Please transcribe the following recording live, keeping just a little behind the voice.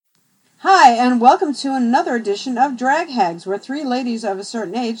Hi, and welcome to another edition of Drag Hags, where three ladies of a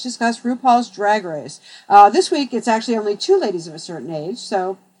certain age discuss RuPaul's Drag Race. This week, it's actually only two ladies of a certain age,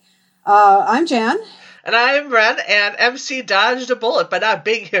 so I'm Jan. And I'm Ren, and Emcee dodged a bullet by not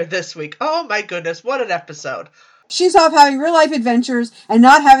being here this week. Oh my goodness, what an episode. She's off having real-life adventures and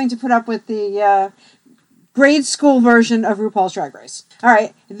not having to put up with the grade school version of RuPaul's Drag Race. All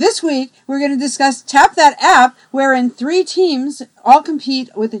right, this week we're going to discuss Tap That App, wherein three teams all compete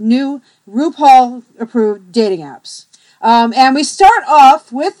with new RuPaul-approved dating apps. And we start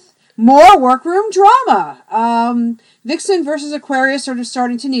off with more workroom drama. Vixen versus Aquarius are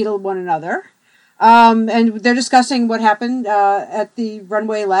starting to needle one another. And they're discussing what happened at the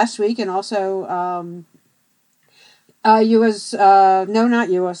runway last week, and also not US. I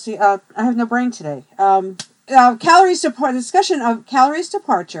have no brain today. Discussion of Calories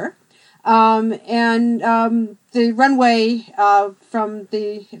departure, and the runway from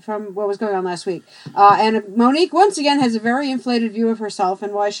what was going on last week. And Monique once again has a very inflated view of herself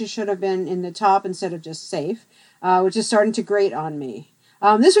and why she should have been in the top instead of just safe, which is starting to grate on me.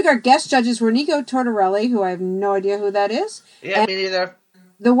 This week our guest judges were Nico Tortorelli, who I have no idea who that is. Yeah, me neither.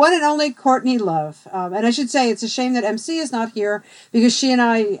 The one and only Courtney Love. And I should say it's a shame that Emcee is not here, because she and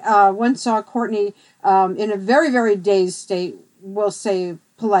I once saw Courtney in a very, very dazed state, we'll say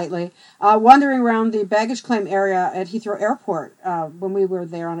politely, wandering around the baggage claim area at Heathrow Airport when we were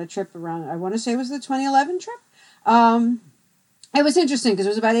there on a trip around, I want to say it was the 2011 trip. It was interesting because it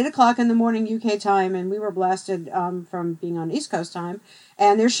was about 8 o'clock in the morning UK time, and we were blasted from being on East Coast time.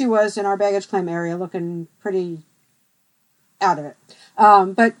 And there she was in our baggage claim area looking pretty out of it.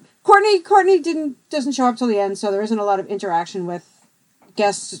 But Courtney doesn't show up till the end, so there isn't a lot of interaction with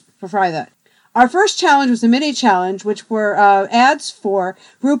guests before that. Our first challenge was a mini challenge, which were ads for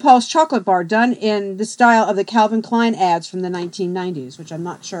RuPaul's chocolate bar done in the style of the Calvin Klein ads from the 1990s, which I'm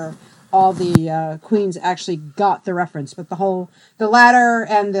not sure all the queens actually got the reference, but the ladder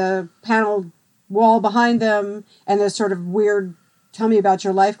and the paneled wall behind them and the sort of weird "tell me about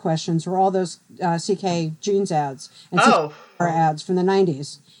your life" questions were all those CK jeans ads and CK ads from the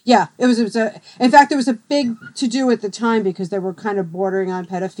 90s. Yeah, it was in fact, there was a big to-do at the time because they were kind of bordering on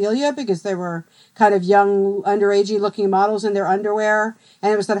pedophilia, because they were kind of young, underagey looking models in their underwear,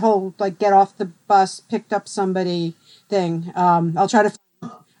 and it was that whole, like, get off the bus, picked up somebody thing. I'll try to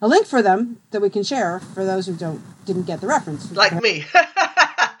find a link for them that we can share for those who didn't get the reference. Like me.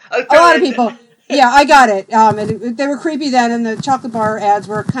 A lot of people. Yeah, I got it. They were creepy then, and the chocolate bar ads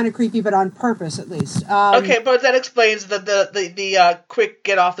were kind of creepy, but on purpose, at least. Okay, but that explains the quick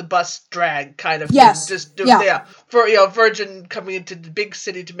get off the bus drag kind of yes. thing. Yeah. For Virgin coming into the big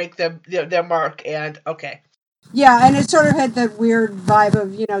city to make their mark, and okay. Yeah, and it sort of had that weird vibe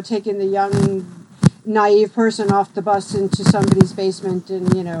of taking the young, naive person off the bus into somebody's basement, and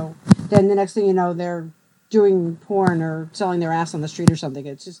then the next thing you know, they're doing porn or selling their ass on the street or something.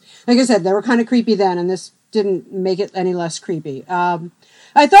 It's just, like I said, they were kind of creepy then, and this didn't make it any less creepy. I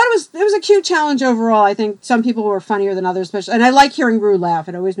thought it was a cute challenge overall. I think some people were funnier than others, especially, and I like hearing Ru laugh.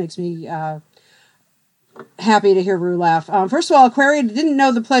 It always makes me happy to hear Ru laugh. First of all, Aquaria didn't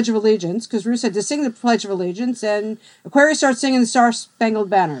know the Pledge of Allegiance, because Ru said to sing the Pledge of Allegiance, and Aquaria starts singing the Star Spangled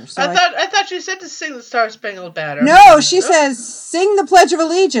Banner. So I thought she said to sing the Star Spangled Banner. No, she says sing the Pledge of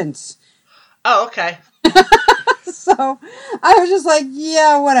Allegiance. Oh, okay. So I was just like,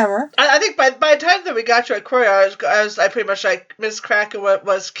 yeah, whatever. I think by the time that we got to Aquaria, I pretty much like Miss Kraken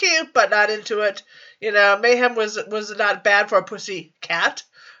was cute, but not into it. Mayhem was not bad for a pussy cat,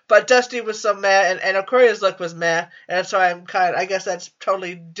 but Dusty was so meh, and Aquaria's look was meh, and so I guess that's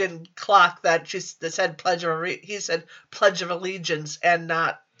totally didn't clock that he said Pledge of Allegiance and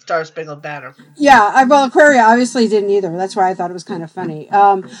not Star Spangled Banner. Yeah, Aquaria obviously didn't either. That's why I thought it was kind of funny.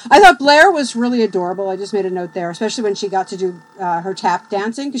 I thought Blair was really adorable. I just made a note there, especially when she got to do her tap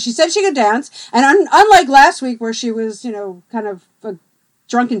dancing, because she said she could dance. And unlike last week where she was, kind of a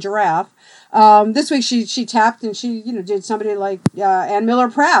drunken giraffe, this week she tapped and she, did somebody like Ann Miller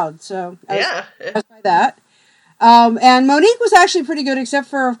proud. So I was by that. And Monique was actually pretty good, except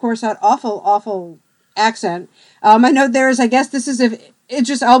for, of course, that awful accent. My note there is, I guess this is if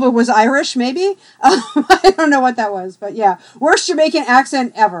Idris Elba was Irish, maybe. I don't know what that was, but yeah, worst Jamaican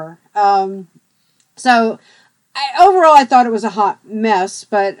accent ever. Overall, I thought it was a hot mess,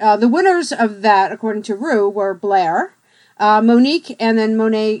 but the winners of that, according to Ru, were Blair, Monique, and then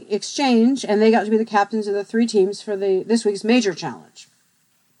Monet Exchange, and they got to be the captains of the three teams for this week's major challenge.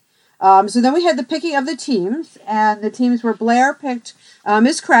 So then we had the picking of the teams, and the teams were Blair picked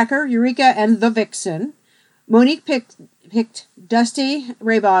Miss Cracker, Eureka, and the Vixen. Monique picked Dusty,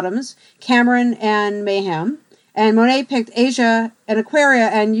 Ray Bottoms, Cameron, and Mayhem. And Monet picked Asia and Aquaria,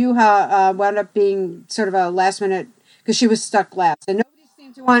 and Yuha wound up being sort of a last minute because she was stuck last. And nobody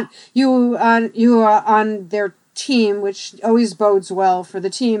seemed to want Yuha on their team, which always bodes well for the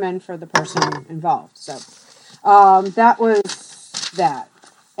team and for the person involved. So that was that.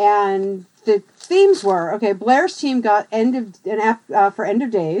 And the themes were, okay, Blair's team got for End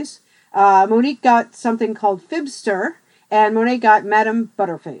of Days. Monique got something called Fibster, and Monet got Madame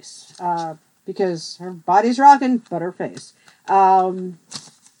Butterface. Because her body's rocking, Butterface.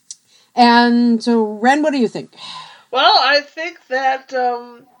 And so, Ren, what do you think? Well, I think that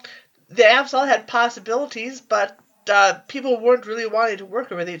the apps all had possibilities, but people weren't really wanting to work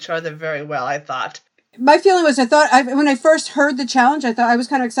with each other very well, I thought. My feeling was, when I first heard the challenge, I thought I was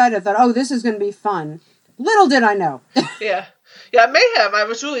kind of excited. I thought, oh, this is going to be fun. Little did I know. Yeah, Mayhem, I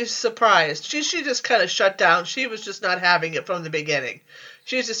was really surprised. She just kind of shut down. She was just not having it from the beginning.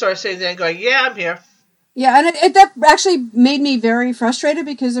 She was just sort of sitting there and going, yeah, I'm here. Yeah, and that actually made me very frustrated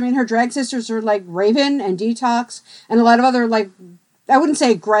because, I mean, her drag sisters are like Raven and Detox and a lot of other, like, I wouldn't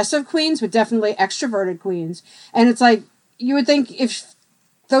say aggressive queens, but definitely extroverted queens. And it's like, you would think if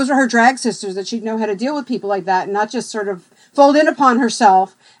those were her drag sisters that she'd know how to deal with people like that and not just sort of fold in upon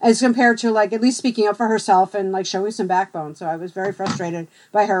herself as compared to, like, at least speaking up for herself and, like, showing some backbone. So I was very frustrated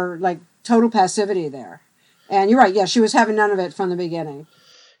by her, like, total passivity there. And you're right, yeah, she was having none of it from the beginning.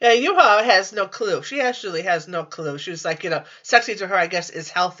 Yeah, Yuha has no clue. She actually has no clue. She was like, sexy to her, I guess, is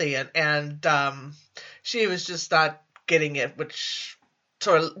healthy. And she was just not getting it, which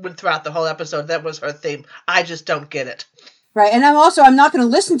sort of went throughout the whole episode. That was her theme. I just don't get it. Right, and I'm not going to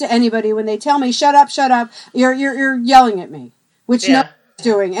listen to anybody when they tell me, shut up, you're yelling at me, which no one's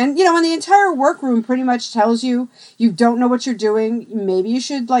doing. And, when the entire workroom pretty much tells you don't know what you're doing, maybe you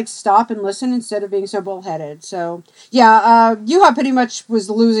should, like, stop and listen instead of being so bullheaded. So, yeah, Yuha pretty much was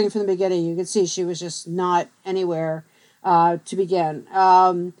losing from the beginning. You could see she was just not anywhere to begin.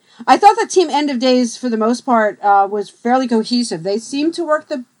 I thought the team End of Days, for the most part, was fairly cohesive. They seemed to work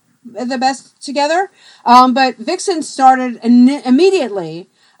the best together. But Vixen started immediately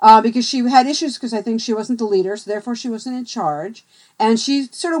because she had issues because I think she wasn't the leader, so therefore she wasn't in charge. And she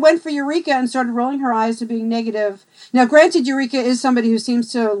sort of went for Eureka and started rolling her eyes to being negative. Now, granted, Eureka is somebody who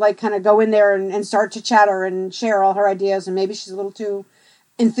seems to, like, kind of go in there and start to chatter and share all her ideas, and maybe she's a little too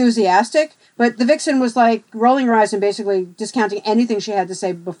enthusiastic. But the Vixen was, like, rolling her eyes and basically discounting anything she had to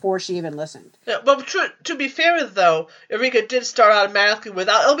say before she even listened. Yeah, but to be fair, though, Eureka did start automatically with,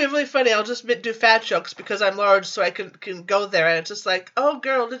 it'll be really funny, I'll just do fat jokes because I'm large so I can go there. And it's just like, oh,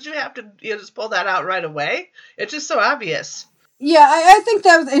 girl, did you have to just pull that out right away? It's just so obvious. Yeah, I think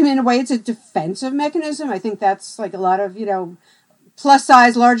that, in a way, it's a defensive mechanism. I think that's, like, a lot of,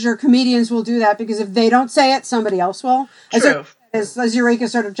 plus-size, larger comedians will do that because if they don't say it, somebody else will. True. As Eureka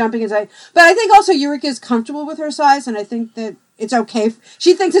sort of jumping inside. But I think also Eureka is comfortable with her size, and I think that it's okay.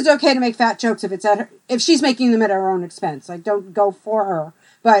 She thinks it's okay to make fat jokes if she's making them at her own expense. Like, don't go for her,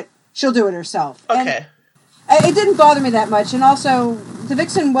 but she'll do it herself. Okay. And it didn't bother me that much, and also the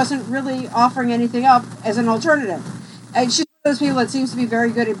Vixen wasn't really offering anything up as an alternative. She's one of those people that seems to be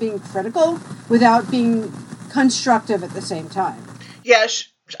very good at being critical without being constructive at the same time. Yeah,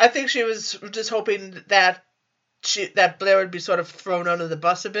 I think she was just hoping that Blair would be sort of thrown under the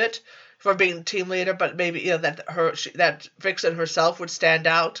bus a bit for being team leader, but maybe that Vixen herself would stand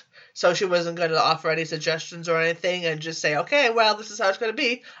out, so she wasn't going to offer any suggestions or anything, and just say, okay, well, this is how it's going to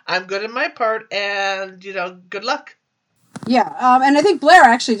be. I'm good in my part, and good luck. Yeah, and I think Blair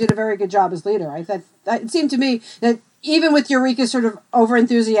actually did a very good job as leader. I thought it seemed to me that even with Eureka's sort of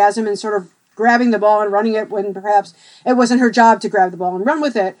over-enthusiasm and sort of grabbing the ball and running it when perhaps it wasn't her job to grab the ball and run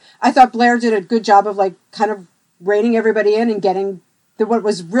with it, I thought Blair did a good job of, like, kind of reining everybody in and getting what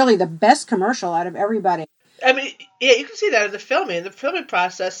was really the best commercial out of everybody. I mean, yeah, you can see that in the filming. In the filming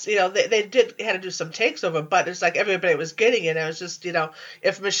process, they had to do some takes over, but it's like everybody was getting it. It was just,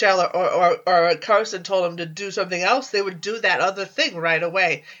 if Michelle or Carson told them to do something else, they would do that other thing right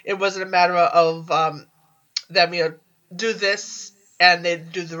away. It wasn't a matter of them, do this, and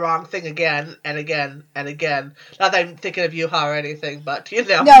they'd do the wrong thing again and again and again. Not that I'm thinking of Yuha or anything, but,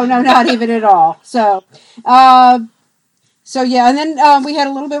 No, not even at all. So yeah, and then we had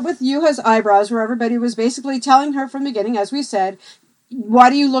a little bit with Yuha's eyebrows where everybody was basically telling her from the beginning, as we said, why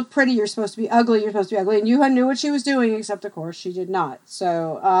do you look pretty? You're supposed to be ugly. You're supposed to be ugly. And Yuha knew what she was doing, except, of course, she did not.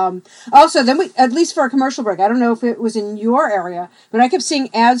 So, also, then we, at least for a commercial break, I don't know if it was in your area, but I kept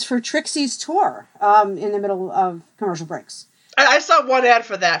seeing ads for Trixie's tour in the middle of commercial breaks. I saw one ad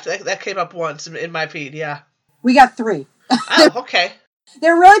for that. That came up once in my feed, yeah. We got 3. Oh, okay.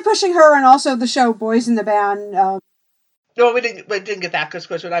 They're really pushing her and also the show Boys in the Band. No, we didn't get that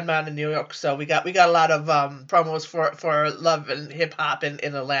because I'm not in New York, so we got a lot of promos for Love and Hip Hop in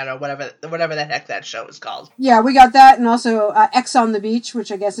Atlanta, whatever the heck that show is called. Yeah, we got that, and also X on the Beach, which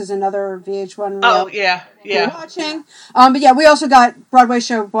I guess is another VH1 Oh reality yeah, we're yeah. watching. But yeah, we also got Broadway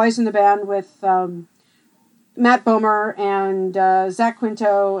show Boys in the Band with Matt Bomer and Zach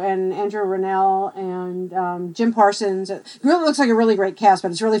Quinto and Andrew Rennell and Jim Parsons. It really looks like a really great cast, but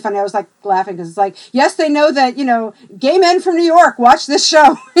it's really funny. I was like laughing because it's like, yes, they know that, gay men from New York watch this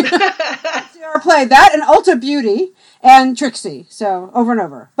show. See our play. That and Ulta Beauty and Trixie. So over and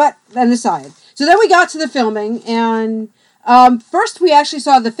over. But an aside. So then we got to the filming, and first we actually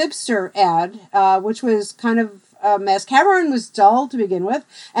saw the Fibster ad, which was kind of a mess. Cameron was dull to begin with.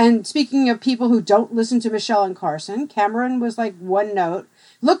 And speaking of people who don't listen to Michelle and Carson, Cameron was like one note.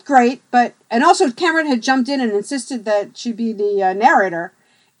 Looked great, and also Cameron had jumped in and insisted that she be the narrator.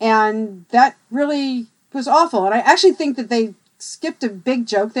 And that really was awful. And I actually think that they skipped a big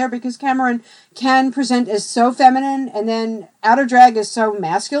joke there because Cameron can present as so feminine and then out of drag is so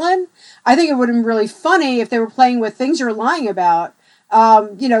masculine. I think it would have been really funny if they were playing with things you're lying about,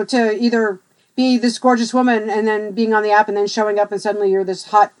 to either be this gorgeous woman and then being on the app and then showing up and suddenly you're this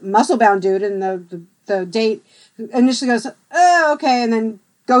hot muscle-bound dude and the date initially goes, oh, okay, and then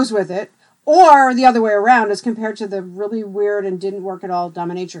goes with it. Or the other way around as compared to the really weird and didn't work at all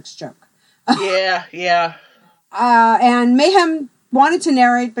dominatrix joke. Yeah. And Mayhem wanted to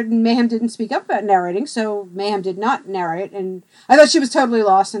narrate, but Mayhem didn't speak up about narrating, so Mayhem did not narrate, and I thought she was totally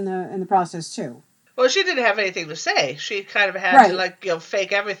lost in the process too. Well, she didn't have anything to say. She kind of had to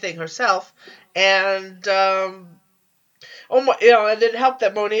fake everything herself, and and it didn't help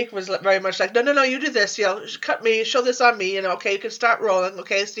that Monique was very much like, no, you do this, cut me, show this on me, okay, you can start rolling,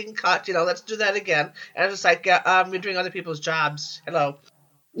 okay, so you can cut, let's do that again, and it's just like, you're doing other people's jobs, hello.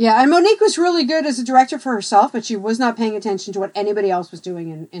 Yeah, and Monique was really good as a director for herself, but she was not paying attention to what anybody else was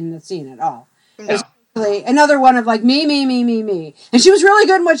doing in the scene at all. No. It was really another one of like, me. And she was really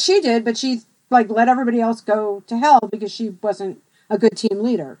good in what she did, but she let everybody else go to hell because she wasn't a good team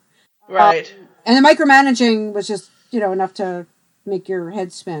leader. Right. And the micromanaging was just, enough to make your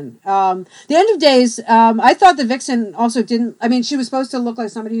head spin. The End of Days, I thought the Vixen also didn't, she was supposed to look like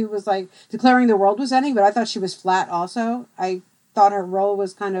somebody who was declaring the world was ending, but I thought she was flat also. I thought her role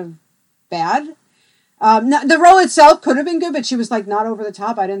was kind of bad. The role itself could have been good, but she was not over the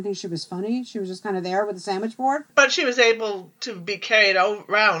top. I didn't think she was funny. She was just kind of there with the sandwich board. But she was able to be carried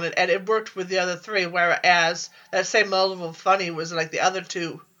around, and it worked with the other three, whereas that same level of funny was the other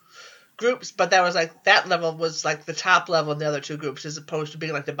two groups, but that was that level was the top level in the other two groups as opposed to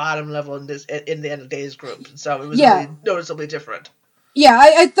being the bottom level in the End of Days group. And so it was really noticeably different. Yeah,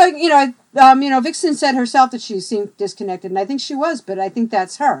 I think, Vixen said herself that she seemed disconnected, and I think she was, but I think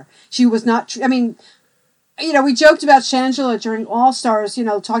that's her. She was not, we joked about Shangela during All Stars,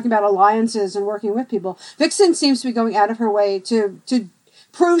 talking about alliances and working with people. Vixen seems to be going out of her way to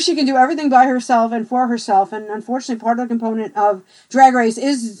prove she can do everything by herself and for herself, and unfortunately part of the component of Drag Race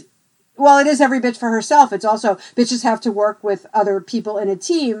is, well, it is every bitch for herself. It's also bitches have to work with other people in a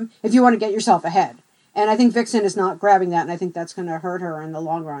team if you want to get yourself ahead. And I think Vixen is not grabbing that, and I think that's going to hurt her in the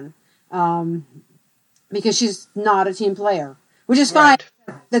long run. Because she's not a team player, which is fine.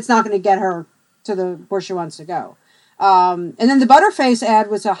 Right. That's not going to get her to where she wants to go. And then the Butterface ad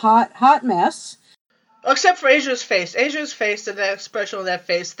was a hot mess. Except for Asia's face. Asia's face and the expression on that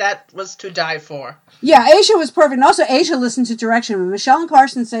face, that was to die for. Yeah, Asia was perfect. And also, Asia listened to direction. When Michelle and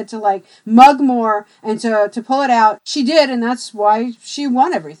Carson said to, mug more and to pull it out, she did, and that's why she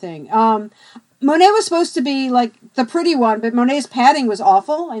won everything. Monet was supposed to be, the pretty one, but Monet's padding was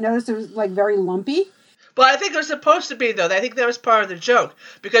awful. I noticed it was, very lumpy. Well, I think it was supposed to be, though. I think that was part of the joke.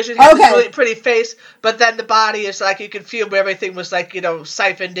 Because you have this really pretty face, but then the body is you can feel where everything was,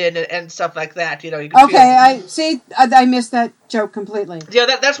 siphoned in and stuff like that. You can feel I missed that joke completely. Yeah,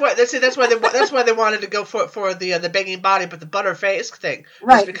 that's why they wanted to go for the banging body, but the butter face thing.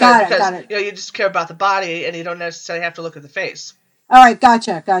 Right, got it. You just care about the body, and you don't necessarily have to look at the face. All right,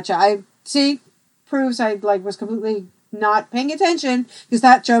 gotcha. Proves I was completely not paying attention because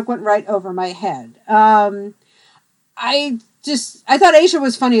that joke went right over my head. I thought Asia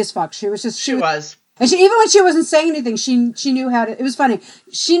was funny as fuck. She was. And even when she wasn't saying anything, she knew how to. It was funny.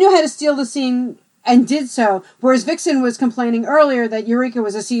 She knew how to steal the scene and did so. Whereas Vixen was complaining earlier that Eureka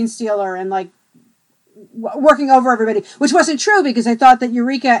was a scene stealer and working over everybody, which wasn't true because I thought that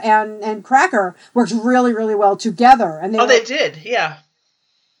Eureka and Cracker worked really, really well together. And they did, yeah.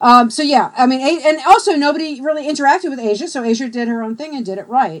 And also nobody really interacted with Asia, so Asia did her own thing and did it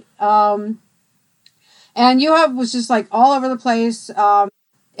right. And Yuha was just all over the place. And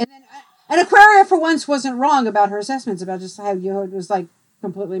And Aquaria, for once, wasn't wrong about her assessments about just how Yod was, like,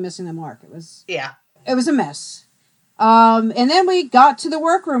 completely missing the mark. It was a mess. And then we got to the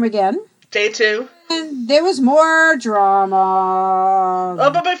workroom again. Day 2. And there was more drama.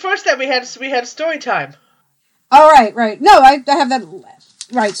 Oh, but first that we had story time. Oh, right. No, I have that.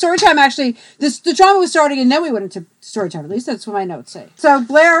 Right, story time actually. The drama was starting, and then we went into story time. At least that's what my notes say. So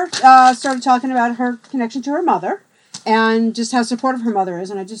Blair started talking about her connection to her mother, and just how supportive her mother is,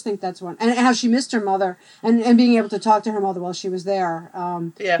 and I just think that's one, and how she missed her mother, and being able to talk to her mother while she was there.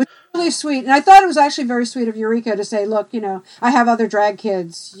 Was really sweet, and I thought it was actually very sweet of Eureka to say, "Look, I have other drag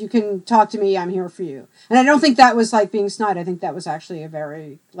kids. You can talk to me. I'm here for you." And I don't think that was like being snide. I think that was actually a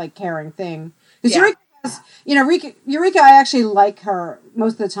very like caring thing. Because Eureka, I actually like her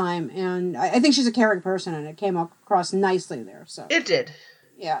most of the time, and I think she's a caring person, and it came across nicely there. So it did.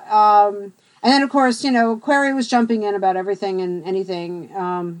 Yeah. And then, of course, Query was jumping in about everything and anything.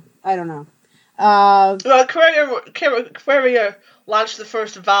 I don't know. Well, Query launched the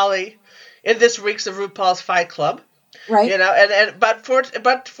first volley in this week's of RuPaul's Fight Club. Right. But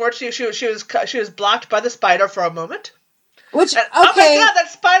fortunately, she was blocked by the spider for a moment. Which, and, oh my God,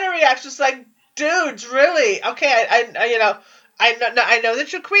 that spider reaction was like, dudes, really? Okay, I know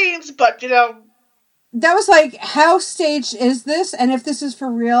that you're queens, but that was like, how staged is this? And if this is for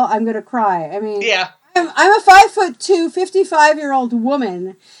real, I'm going to cry. I mean, yeah. I'm a 5'2", 55-year-old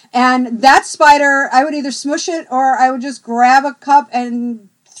woman, and that spider, I would either smush it or I would just grab a cup and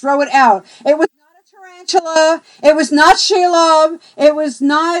throw it out. It was not a tarantula. It was not Shelob. It was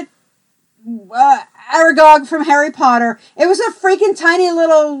not Aragog from Harry Potter. It was a freaking tiny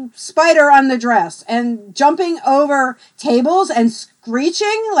little spider on the dress and jumping over tables and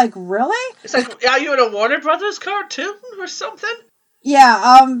screeching. Like, really? It's like, are you in a Warner Brothers cartoon or something?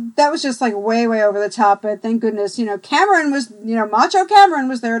 Yeah, that was just like way, way over the top. But thank goodness, Cameron was, Macho Cameron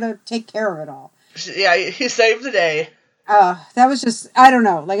was there to take care of it all. Yeah, he saved the day. That was just, I don't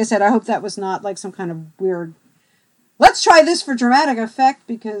know. Like I said, I hope that was not like some kind of weird, let's try this for dramatic effect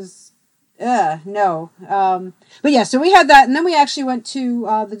because... no. But yeah, so we had that, and then we actually went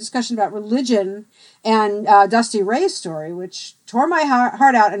to the discussion about religion and Dusty Ray's story, which tore my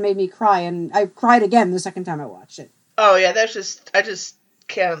heart out and made me cry, and I cried again the second time I watched it. Oh yeah, I just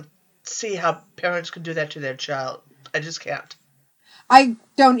can't see how parents can do that to their child. I just can't. I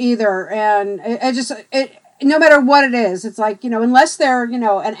don't either, and no matter what it is, it's like, unless they're,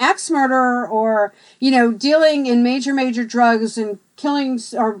 an axe murderer or, dealing in major drugs and killing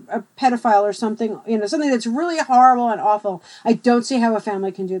or a pedophile or something, something that's really horrible and awful, I don't see how a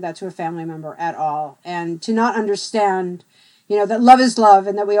family can do that to a family member at all. And to not understand, that love is love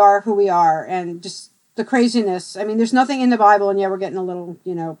and that we are who we are and just the craziness. I mean, there's nothing in the Bible, and yeah, we're getting a little,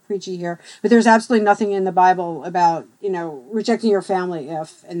 preachy here, but there's absolutely nothing in the Bible about, rejecting your family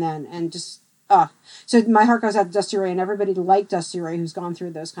so my heart goes out to Dusty Ray and everybody like Dusty Ray who's gone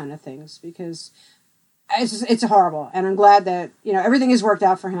through those kind of things, because it's horrible. And I'm glad that, everything has worked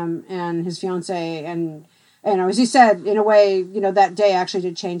out for him and his fiance. And, as he said, in a way, that day actually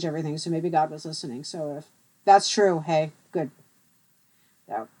did change everything. So maybe God was listening. So if that's true, hey, good.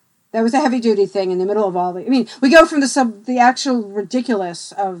 That was a heavy duty thing in the middle of all we go from the actual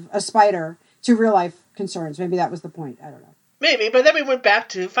ridiculous of a spider to real life concerns. Maybe that was the point. I don't know. Maybe, but then we went back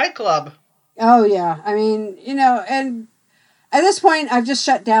to Fight Club. Oh, yeah. I mean, and at this point, I've just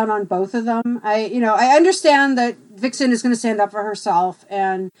shut down on both of them. I understand that Vixen is going to stand up for herself,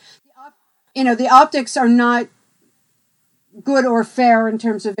 and, the optics are not good or fair in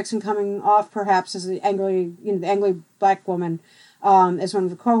terms of Vixen coming off, perhaps, as the angry black woman, as one of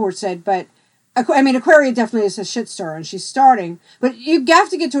the cohorts said, but Aquaria definitely is a shit stirrer, and she's starting. But you have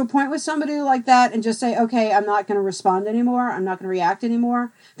to get to a point with somebody like that and just say, okay, I'm not going to respond anymore. I'm not going to react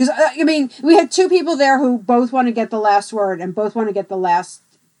anymore. Because, we had two people there who both want to get the last word and both want to get the last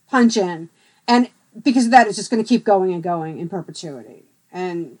punch in. And because of that, it's just going to keep going and going in perpetuity.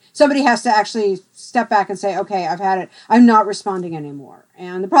 And somebody has to actually step back and say, okay, I've had it. I'm not responding anymore.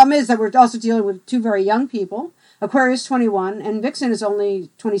 And the problem is that we're also dealing with two very young people. Aquaria's 21 and Vixen is only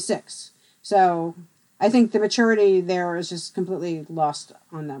 26. So I think the maturity there is just completely lost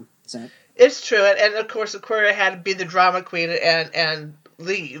on them. So it's true, and of course Aquaria had to be the drama queen and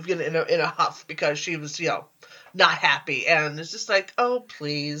leave in a huff because she was not happy, and it's just like, oh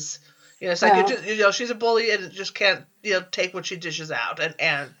please, it's like she's a bully and just can't take what she dishes out,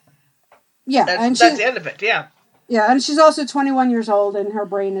 and yeah, that's the end of it. Yeah. Yeah, and she's also 21 years old, and her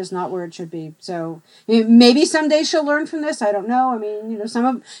brain is not where it should be. So maybe someday she'll learn from this. I don't know. I mean,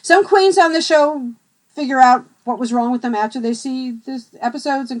 some queens on the show figure out what was wrong with them after they see the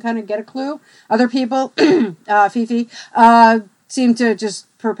episodes and kind of get a clue. Other people, Fifi, seem to just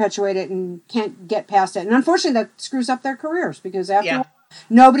perpetuate it and can't get past it. And unfortunately, that screws up their careers because after all,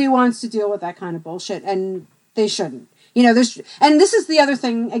 nobody wants to deal with that kind of bullshit, and they shouldn't. And this is the other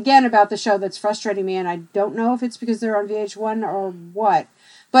thing, again, about the show that's frustrating me, and I don't know if it's because they're on VH1 or what,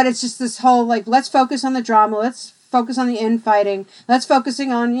 but it's just this whole, let's focus on the drama, let's focus on the infighting, let's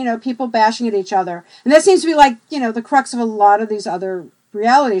focusing on, people bashing at each other. And that seems to be the crux of a lot of these other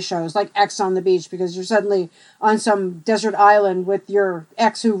reality shows, like X on the Beach, because you're suddenly on some desert island with your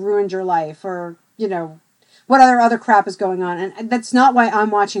ex who ruined your life, or, what other crap is going on. And that's not why I'm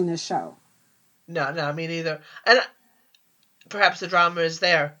watching this show. No, me neither. And perhaps the drama is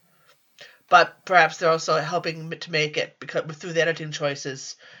there, but perhaps they're also helping to make it through the editing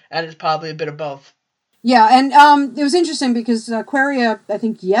choices, and it's probably a bit of both. Yeah, and it was interesting because Aquaria, I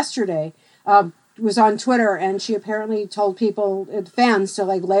think yesterday, was on Twitter, and she apparently told fans to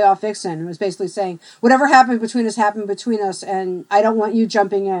lay off Vixen, and was basically saying, whatever happened between us, and I don't want you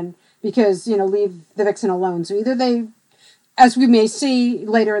jumping in because, leave the Vixen alone. So either they, as we may see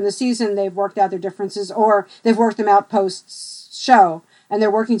later in the season, they've worked out their differences, or they've worked them out post-show, and they're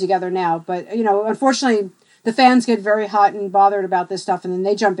working together now. But, unfortunately, the fans get very hot and bothered about this stuff, and then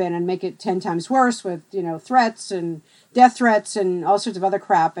they jump in and make it 10 times worse with, threats and death threats and all sorts of other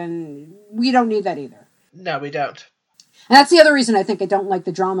crap, and we don't need that either. No, we don't. And that's the other reason I think I don't like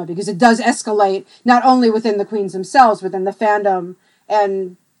the drama, because it does escalate not only within the queens themselves, but in the fandom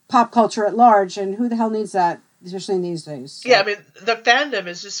and pop culture at large, and who the hell needs that, especially in these days? So. Yeah, I mean, the fandom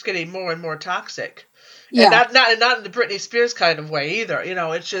is just getting more and more toxic. Yeah. And not in the Britney Spears kind of way either.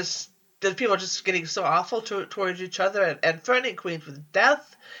 It's just that people are just getting so awful towards each other and threatening queens with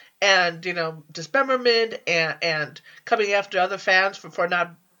death and, dismemberment and coming after other fans for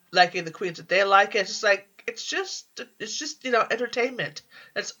not liking the queens that they like. It's just entertainment.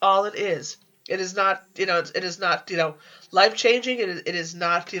 That's all it is. It is not, life-changing. It is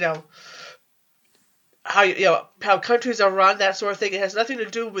not, how countries are run, that sort of thing. It has nothing to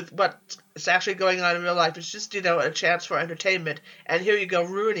do with what is actually going on in real life. It's just, a chance for entertainment. And here you go,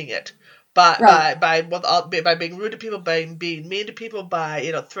 ruining it. By being rude to people, by being mean to people,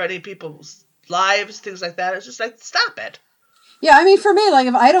 by, threatening people's lives, things like that. It's just stop it. Yeah, I mean, for me,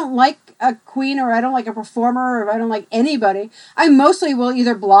 if I don't like a queen, or I don't like a performer, or if I don't like anybody, I mostly will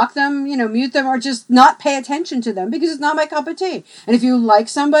either block them, mute them, or just not pay attention to them, because it's not my cup of tea. And if you like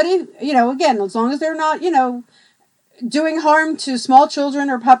somebody, again, as long as they're not, doing harm to small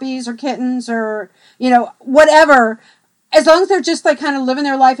children or puppies or kittens or, whatever, as long as they're just kind of living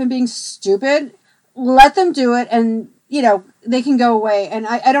their life and being stupid, let them do it, and, they can go away, and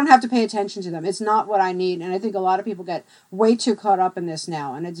I don't have to pay attention to them. It's not what I need, and I think a lot of people get way too caught up in this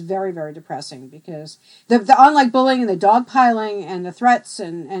now, and it's very, very depressing, because the online bullying and the dogpiling and the threats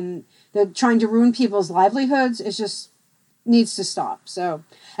and the trying to ruin people's livelihoods is just needs to stop. So,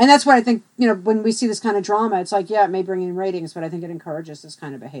 and that's what I think, when we see this kind of drama, it's it may bring in ratings, but I think it encourages this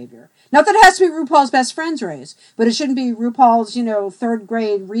kind of behavior. Not that it has to be RuPaul's Best Friends race, but it shouldn't be RuPaul's, third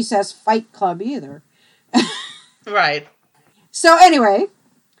grade recess fight club either. Right. So anyway,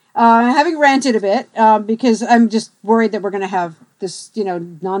 having ranted a bit, because I'm just worried that we're going to have this,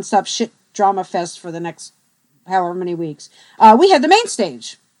 nonstop shit drama fest for the next however many weeks. We had the main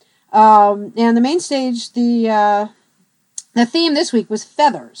stage. And the main stage, the theme this week was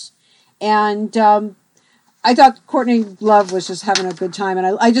feathers. And I thought Courtney Love was just having a good time.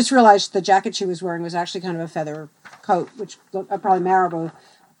 And I just realized the jacket she was wearing was actually kind of a feather coat, which looked probably marabou.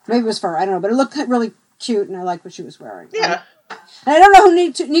 Maybe it was fur, I don't know. But it looked really cute, and I liked what she was wearing. Yeah. And I don't know who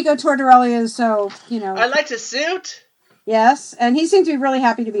Nico Tortorelli is, so, I liked his suit. Yes, and he seemed to be really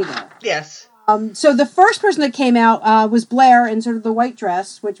happy to be there. Yes. So the first person that came out was Blair in sort of the white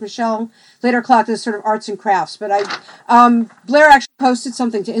dress, which Michelle later clocked as sort of arts and crafts. But Blair actually posted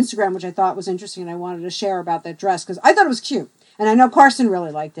something to Instagram, which I thought was interesting, and I wanted to share about that dress, because I thought it was cute. And I know Carson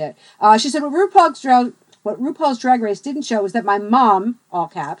really liked it. She said, what RuPaul's Drag Race didn't show was that my mom, all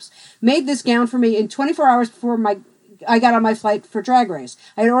caps, made this gown for me in 24 hours before I got on my flight for Drag Race.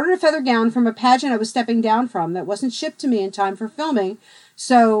 I had ordered a feather gown from a pageant I was stepping down from that wasn't shipped to me in time for filming,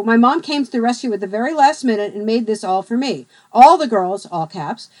 so my mom came to the rescue at the very last minute and made this all for me. All the girls, all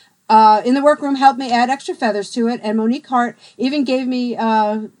caps, in the workroom helped me add extra feathers to it, and Monique Hart even gave me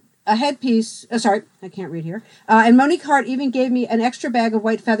a headpiece. Sorry, I can't read here. And Monique Hart even gave me an extra bag of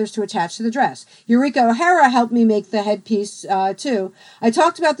white feathers to attach to the dress. Eureka O'Hara helped me make the headpiece, too. I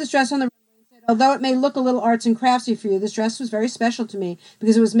talked about this dress on the runway and said, although it may look a little arts and craftsy for you, this dress was very special to me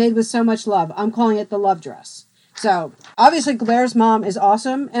because it was made with so much love. I'm calling it the love dress. So obviously Claire's mom is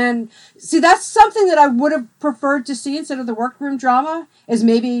awesome. And see, that's something that I would have preferred to see instead of the workroom drama, is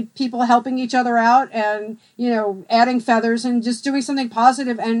maybe people helping each other out and, adding feathers and just doing something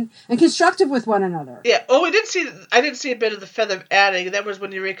positive and constructive with one another. Yeah. Oh, I didn't see a bit of the feather adding. That was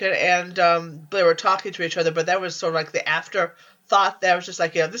when Eureka and Blair were talking to each other, but that was sort of like the afterthought. That was just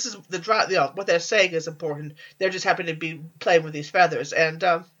like, this is the drama, what they're saying is important. They're just happy to be playing with these feathers. And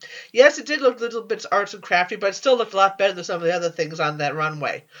yes, it did look a little bit arts and crafty, but it still looked a lot better than some of the other things on that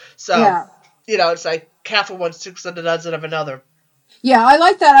runway. So, yeah. It's like half of one sticks in a dozen of another. Yeah, I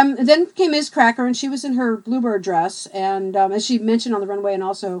like that. Then came Ms. Cracker, and she was in her bluebird dress. And as she mentioned on the runway and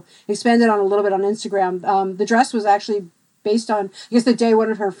also expanded on a little bit on Instagram, the dress was actually based on, I guess, the day one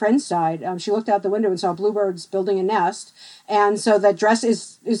of her friends died. She looked out the window and saw bluebirds building a nest. And so that dress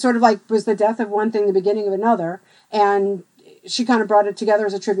is sort of like was the death of one thing, the beginning of another. And she kind of brought it together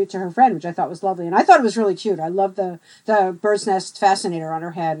as a tribute to her friend, which I thought was lovely. And I thought it was really cute. I love the bird's nest fascinator on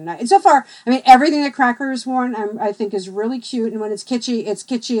her head. And so far, everything that Cracker has worn, I think is really cute. And when it's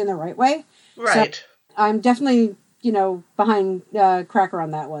kitschy in the right way. Right. So I'm definitely, behind Cracker on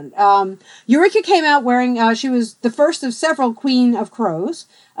that one. Eureka came out wearing, she was the first of several Queen of Crows.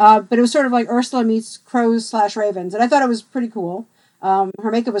 But it was sort of like Ursula meets crows/ravens. And I thought it was pretty cool. Her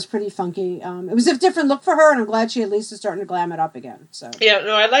makeup was pretty funky. It was a different look for her, and I'm glad she at least is starting to glam it up again. So yeah,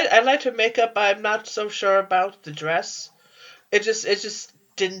 no, I liked her makeup. I'm not so sure about the dress. It just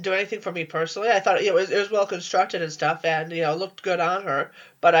didn't do anything for me personally. I thought it was well constructed and stuff, and looked good on her,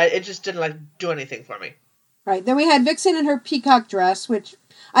 but it just didn't do anything for me. Right. Then we had Vixen in her peacock dress, which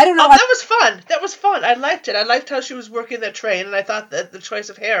I don't know. Oh, that was fun. That was fun. I liked it. I liked how she was working that train, and I thought that the choice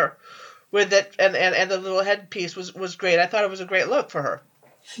of hair with it and the little headpiece was great. I thought it was a great look for her.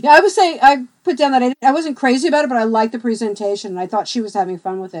 Yeah, I would say I put down that I wasn't crazy about it, but I liked the presentation, and I thought she was having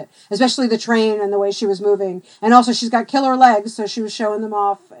fun with it, especially the train and the way she was moving. And also, she's got killer legs, so she was showing them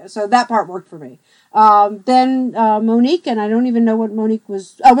off. So that part worked for me. Then Monique, and I don't even know what Monique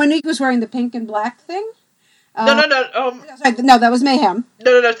was. Monique was wearing the pink and black thing. No. No, that was Mayhem.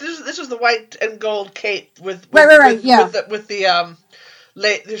 No. This was the white and gold cape with right. Yeah. With the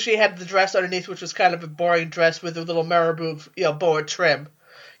she had the dress underneath, which was kind of a boring dress with a little marabou, boa trim.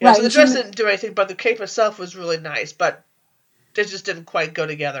 Right, so the dress didn't do anything, but the cape itself was really nice, but it just didn't quite go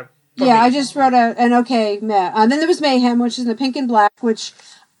together. Yeah, me. I just wrote an okay meh. Then there was Mayhem, which is in the pink and black, which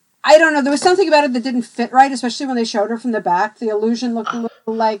I don't know. There was something about it that didn't fit right, especially when they showed her from the back. The illusion looked a little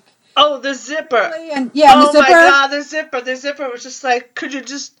like. Oh, the zipper! And, yeah, oh the zipper. My God, the zipper! The zipper was just like,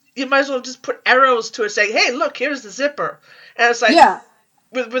 you might as well just put arrows to it, saying, "Hey, look, here's the zipper." And it's like, yeah.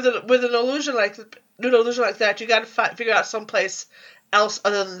 With an illusion like that, you got to figure out someplace else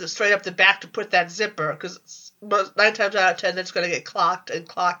other than straight up the back to put that zipper, because 9 times out of 10 it's going to get clocked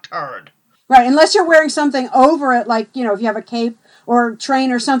hard. Right, unless you're wearing something over it, like if you have a cape or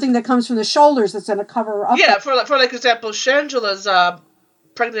train or something that comes from the shoulders that's going to cover up. Yeah, for example, Shangela's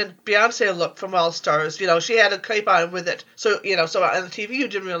pregnant Beyonce look from All Stars. She had a cape on with it. So, so on the TV you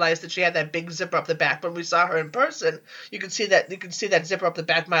didn't realize that she had that big zipper up the back. But when we saw her in person, you could see that zipper up the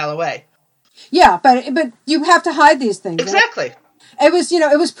back mile away. Yeah, but you have to hide these things. Exactly. It was,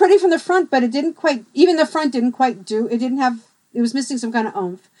 it was pretty from the front, but it didn't quite, even the front didn't quite do, it didn't have, it was missing some kind of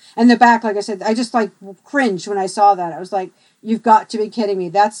oomph. And the back, like I said, I just cringed when I saw that. I was like, you've got to be kidding me.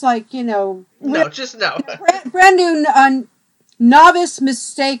 That's No, just no. brand new, novice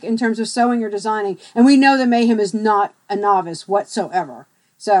mistake in terms of sewing or designing, and we know that Mayhem is not a novice whatsoever.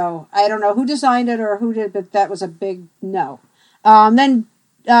 So I don't know who designed it or who did, but that was a big no. Then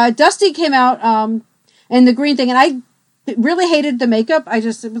Dusty came out in the green thing, and I really hated the makeup. I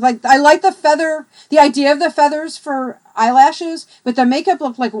like the idea of the feathers for eyelashes, but the makeup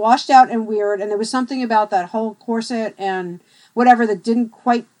looked like washed out and weird, and there was something about that whole corset and whatever that didn't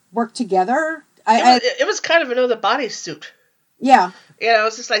quite work together. It was kind of another bodysuit. Yeah.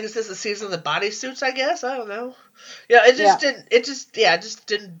 It's just like, is this the season of the bodysuits, I guess? I don't know. Yeah, I didn't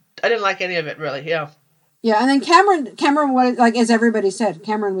like any of it, really, yeah. Yeah, and then Cameron, as everybody said,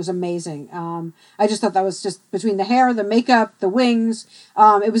 Cameron was amazing. I just thought that was just between the hair, the makeup, the wings.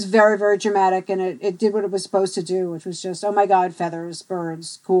 It was very, very dramatic, and it did what it was supposed to do, which was just, oh my God, feathers,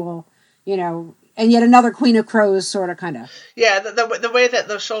 birds, cool, and yet another Queen of Crows sort of kind of. Yeah, the way that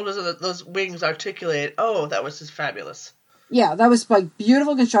those shoulders and those wings articulated, that was just fabulous. Yeah, that was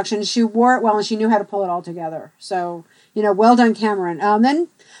beautiful construction. She wore it well, and she knew how to pull it all together. So, well done, Cameron. Then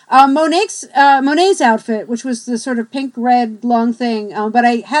Monet's outfit, which was the sort of pink red long thing, but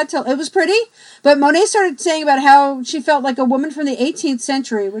it was pretty. But Monet started saying about how she felt like a woman from the 18th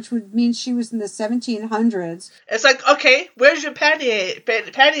century, which would mean she was in the 1700s. It's like, okay, where's your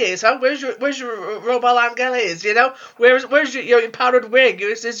panniers, huh? Where's your robe à l'anglaise? Where's your powdered wig?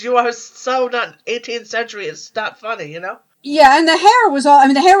 You are so not 18th century. It's not funny, Yeah, and the hair was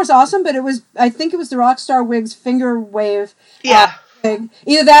the hair was awesome, but I think it was the Rockstar Wigs finger wave. Yeah. Wig.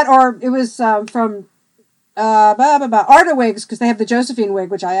 Either that or it was from Arta Wigs, because they have the Josephine wig,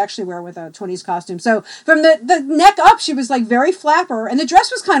 which I actually wear with a 20s costume. So from the neck up, she was like very flapper, and the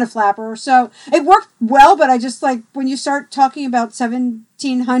dress was kind of flapper, so it worked well, but I just like, when you start talking about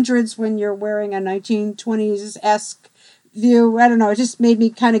 1700s when you're wearing a 1920s-esque view, I don't know, it just made me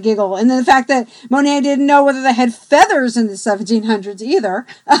kind of giggle. And then the fact that Monet didn't know whether they had feathers in the 1700s either.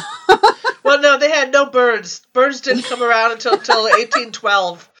 Well, no, they had no birds. Birds didn't come around until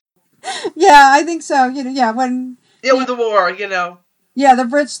 1812. Yeah, I think so. When... Yeah, with the war, Yeah,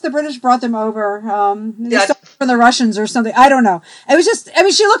 the British brought them over. They stole them from the Russians or something. I don't know. It was just,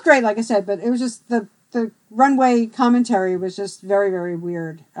 she looked great, like I said, but it was just the runway commentary was just very, very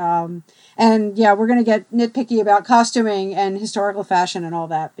weird. And yeah, we're going to get nitpicky about costuming and historical fashion and all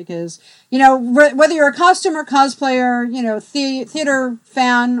that because, whether you're a costume or cosplayer, theater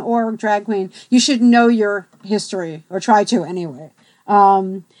fan or drag queen, you should know your history, or try to anyway.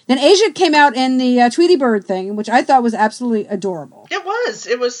 Then Asia came out in the Tweety Bird thing, which I thought was absolutely adorable. It was.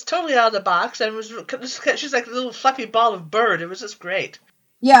 It was totally out of the box, and she's like a little fluffy ball of bird. It was just great.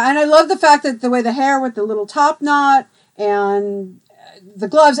 Yeah, and I love the fact that the way the hair with the little top knot and the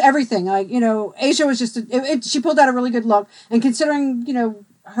gloves, everything. Asia was just she pulled out a really good look, and considering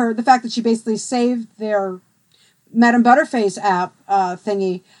the fact that she basically saved their Madame Butterface app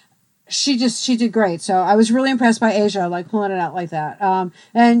thingy. She did great. So I was really impressed by Asia, like pulling it out like that.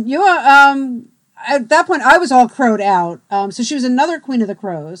 And at that point I was all crowed out. So she was another Queen of the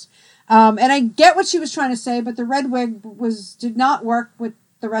Crows. And I get what she was trying to say, but the red wig did not work with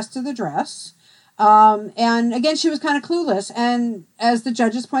the rest of the dress. And again, she was kind of clueless. And as the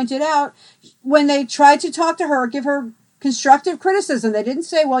judges pointed out, when they tried to talk to her or give her constructive criticism, they didn't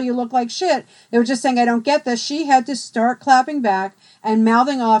say, well, you look like shit. They were just saying, I don't get this. She had to start clapping back and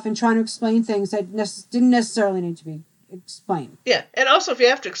mouthing off and trying to explain things that didn't necessarily need to be explained. Yeah, and also if you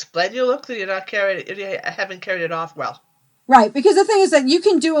have to explain your look, then you haven't carried it off well. Right, because the thing is that you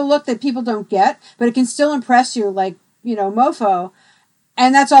can do a look that people don't get, but it can still impress you, like, mofo.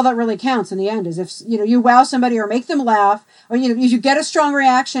 And that's all that really counts in the end, is if, you wow somebody or make them laugh, or, if you get a strong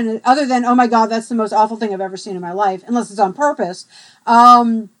reaction, other than, oh my God, that's the most awful thing I've ever seen in my life, unless it's on purpose,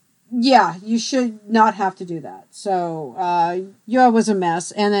 yeah, you should not have to do that. So, was a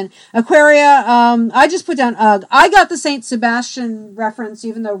mess. And then Aquaria, I just put down Ugh. I got the Saint Sebastian reference,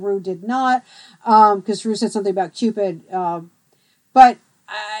 even though Rue did not, because Rue said something about Cupid. But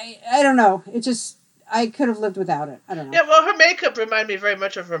I don't know. It just... I could have lived without it. I don't know. Yeah, well, her makeup reminded me very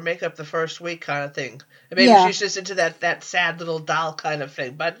much of her makeup the first week kind of thing. And maybe she's just into that sad little doll kind of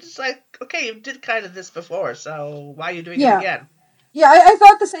thing. But it's like, okay, you did kind of this before, so why are you doing it again? Yeah, I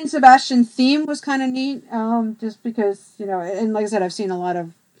thought the Saint Sebastian theme was kind of neat, just because, and like I said, I've seen a lot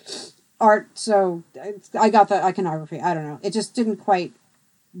of art, so I got the iconography. I don't know. It just didn't quite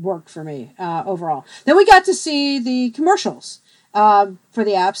work for me overall. Then we got to see the commercials. For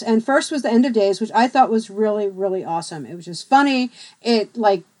the apps, and first was the End of Days, which I thought was really, really awesome. It was just funny. It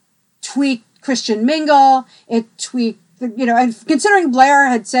tweaked Christian Mingle. It tweaked and considering Blair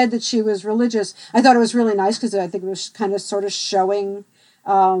had said that she was religious, I thought it was really nice because I think it was kind of sort of showing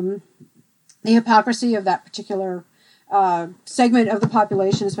the hypocrisy of that particular segment of the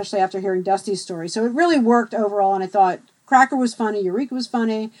population, especially after hearing Dusty's story. So it really worked overall, and I thought Cracker was funny, Eureka was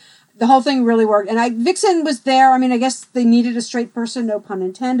funny. The whole thing really worked. And Vixen was there. I mean, I guess they needed a straight person, no pun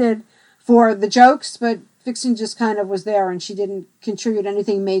intended, for the jokes, but Vixen just kind of was there, and she didn't contribute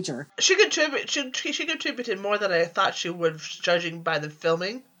anything major. She contributed more than I thought she would, judging by the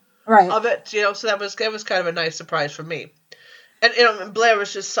filming of it. So that was kind of a nice surprise for me. And Blair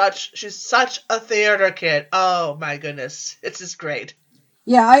was just she's such a theater kid. Oh my goodness, it's just great.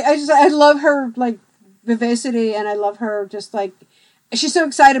 Yeah, I love her vivacity, and I love her just she's so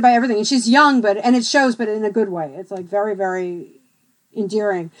excited by everything, and she's young, and it shows, but in a good way. It's very, very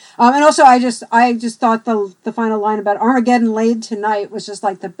endearing. And also, I just thought the final line about Armageddon laid tonight was just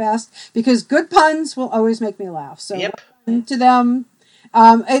the best, because good puns will always make me laugh. So to them,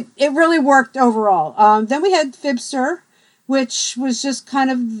 it really worked overall. Then we had Fibster, which was just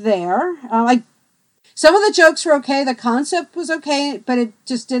kind of there. Some of the jokes were okay. The concept was okay, but it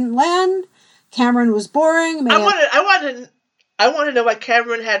just didn't land. Cameron was boring. I want to know why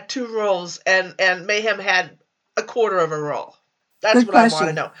Cameron had 2 roles and Mayhem had a quarter of a role. That's Good what question. I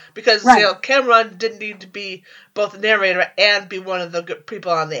want to know. Because, Cameron didn't need to be both a narrator and be one of the good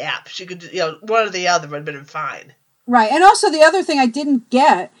people on the app. She could, one or the other would have been fine. Right. And also the other thing I didn't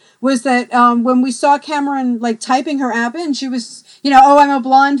get was that when we saw Cameron, like, typing her app in, she was, oh, I'm a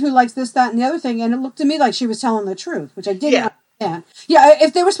blonde who likes this, that, and the other thing. And it looked to me like she was telling the truth, which I didn't understand. Yeah,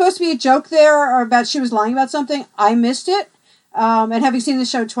 if there was supposed to be a joke there or about she was lying about something, I missed it. And having seen the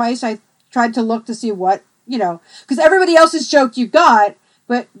show twice, I tried to look to see what, because everybody else's joke you got,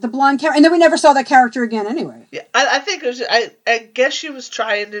 but the blonde character, and then we never saw that character again anyway. Yeah, I think it was, I guess she was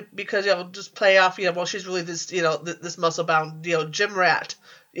trying to, because, just play off, well, she's really this, this muscle-bound, gym rat,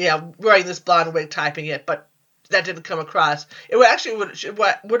 wearing this blonde wig, typing it, but that didn't come across. It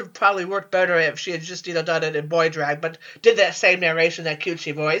would have probably worked better if she had just, done it in boy drag, but did that same narration, that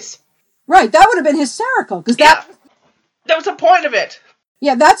cutesy voice. Right, that would have been hysterical, because that was the point of it.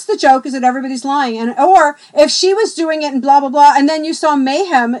 Yeah, that's the joke, is that everybody's lying. Or if she was doing it and blah, blah, blah, and then you saw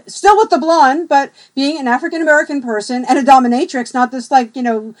Mayhem, still with the blonde, but being an African-American person and a dominatrix, not this, like,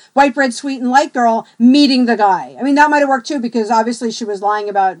 white bread, sweet and light girl, meeting the guy. I mean, that might have worked, too, because obviously she was lying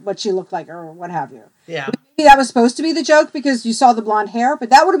about what she looked like or what have you. Yeah. Maybe that was supposed to be the joke because you saw the blonde hair, but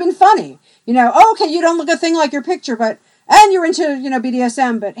that would have been funny. Okay, you don't look a thing like your picture, and you're into,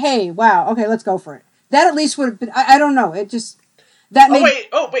 BDSM, but hey, wow, okay, let's go for it. That at least would have been, I don't know, it just... That made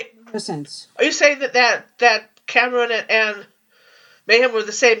no sense. Are you saying that Cameron and Mayhem were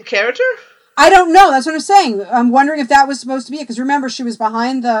the same character? I don't know. That's what I'm saying. I'm wondering if that was supposed to be it. Because remember, she was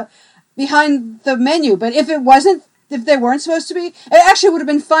behind the menu. But if they weren't supposed to be, it actually would have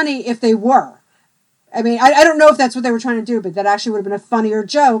been funny if they were. I mean, I don't know if that's what they were trying to do, but that actually would have been a funnier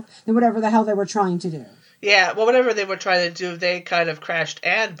joke than whatever the hell they were trying to do. Yeah, well, whatever they were trying to do, they kind of crashed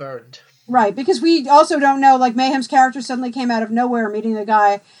and burned. Right, because we also don't know, like, Mayhem's character suddenly came out of nowhere meeting the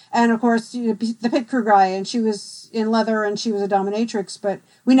guy, and of course, the pit crew guy, and she was in leather, and she was a dominatrix, but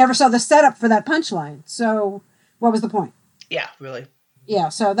we never saw the setup for that punchline, so what was the point? Yeah, really. Yeah,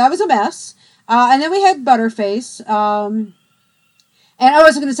 so that was a mess. And then we had Butterface, and I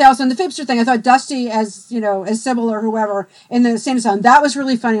was going to say also in the Fibster thing, I thought Dusty as Sybil or whoever in the Santa Sound, that was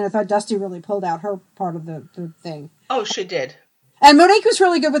really funny, and I thought Dusty really pulled out her part of the thing. Oh, she did. And Monique was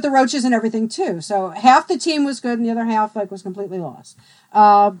really good with the roaches and everything, too. So half the team was good and the other half, was completely lost.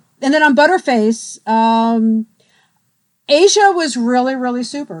 And then on Butterface, Asia was really, really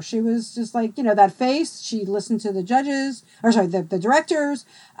super. She was just that face. She listened to the judges, the directors.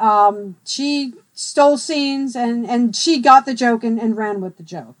 She stole scenes and she got the joke and ran with the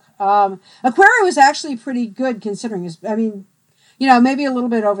joke. Aquaria was actually pretty good considering. Maybe a little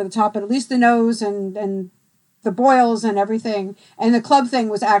bit over the top, but at least the nose and the boils and everything, and the club thing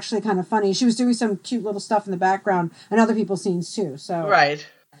was actually kind of funny. She was doing some cute little stuff in the background and other people's scenes too. So right.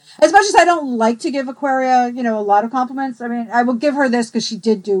 As much as I don't like to give Aquaria, a lot of compliments, I mean, I will give her this because she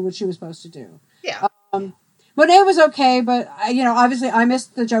did do what she was supposed to do. Yeah. Monet was okay, but obviously I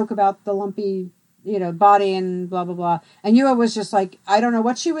missed the joke about the lumpy, body and blah blah blah. And Yua was just like, I don't know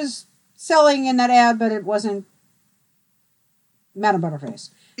what she was selling in that ad, but it wasn't Madame Butterface.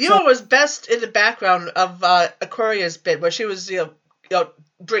 Yua was best in the background of Aquaria's bit, where she was, teasing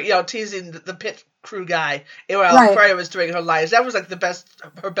the pit crew guy, while Aquaria was doing her lines. That was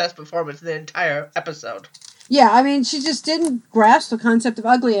her best performance in the entire episode. Yeah, I mean, she just didn't grasp the concept of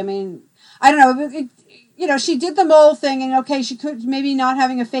ugly. I mean, I don't know. She did the mole thing, and okay, she could maybe not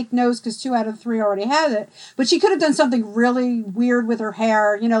having a fake nose because 2 out of 3 already had it, but she could have done something really weird with her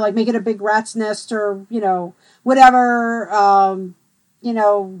hair. Like make it a big rat's nest or whatever.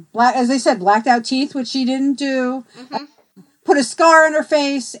 Black, as they said, blacked out teeth, which she didn't do. Mm-hmm. Put a scar on her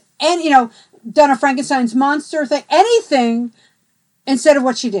face, and done a Frankenstein's monster thing, anything instead of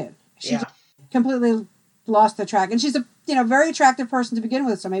what she did. She completely lost the track, and she's a very attractive person to begin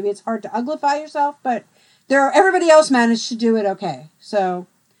with. So maybe it's hard to uglify yourself, but everybody else managed to do it okay. So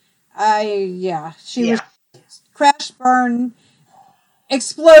she was crash, burn,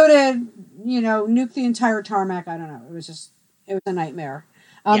 exploded, nuked the entire tarmac. I don't know. It was a nightmare.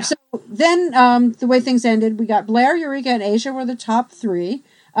 So then the way things ended, we got Blair, Eureka, and Asia were the top 3.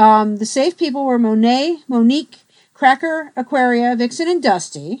 The safe people were Monet, Monique, Cracker, Aquaria, Vixen, and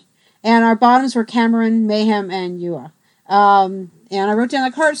Dusty. And our bottoms were Cameron, Mayhem, and Yua. And I wrote down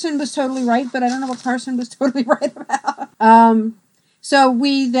that Carson was totally right, but I don't know what Carson was totally right about. So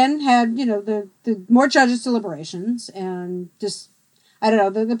we then had, the more judges' deliberations, and just, I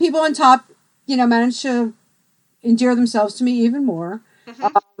don't know, the people on top, managed to endear themselves to me even more.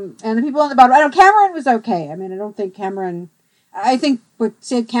 Mm-hmm. And the people on the bottom, Cameron was okay. I mean, I don't think Cameron, I think what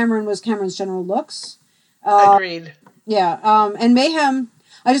saved Cameron was Cameron's general looks. Agreed. Yeah, and Mayhem,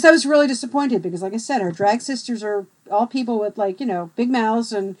 I was really disappointed because, like I said, her drag sisters are all people with, like, big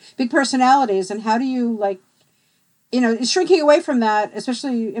mouths and big personalities, and how do you, like, shrinking away from that,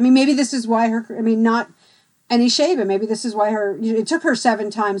 especially, I mean, maybe this is why not any shade, but maybe this is why it took her 7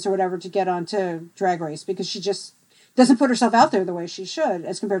 times or whatever to get onto Drag Race, because she just doesn't put herself out there the way she should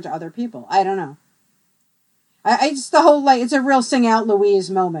as compared to other people. I don't know. I just, the whole, like, it's a real Sing Out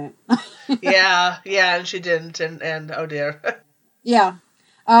Louise moment. yeah, and she didn't, and oh dear. Yeah.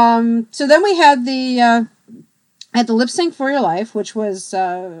 So then we had the lip sync for your life, which was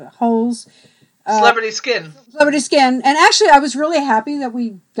Hole's Celebrity Skin. Celebrity Skin. And actually, I was really happy that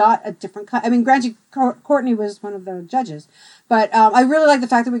we got a different I mean, granted, Courtney was one of the judges, but I really like the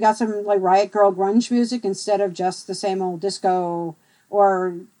fact that we got some, like, Riot Girl grunge music instead of just the same old disco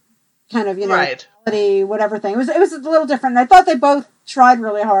or kind of, right. Whatever thing. It was a little different. And I thought they both tried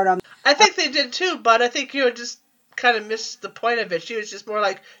really hard on. I think they did too, but I think you just kind of missed the point of it. She was just more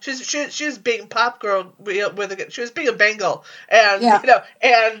like she was being pop girl she was being a Bengal, and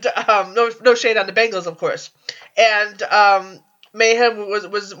and no shade on the Bengals, of course, and Mayhem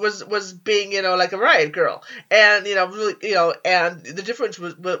was being like a Riot Girl, and really and the difference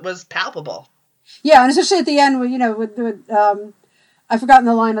was palpable. Yeah, and especially at the end, with I've forgotten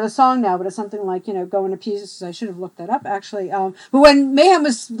the line of the song now, but it's something like, going to pieces. I should have looked that up, actually. But when Mayhem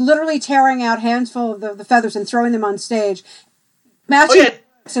was literally tearing out handful of the feathers and throwing them on stage, matching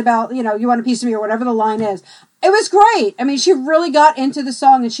about, you want a piece of me or whatever the line is, it was great. I mean, she really got into the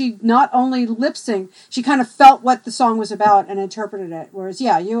song, and she not only lip-synced, she kind of felt what the song was about and interpreted it. Whereas,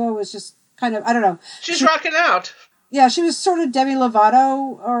 Yua was just kind of, I don't know. She's rocking out. Yeah, she was sort of Demi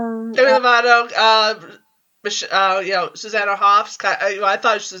Lovato. Demi Lovato, Susanna Hoffs. I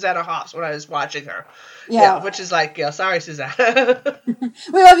thought it was Susanna Hoffs when I was watching her. Yeah, which is like, sorry, Susanna.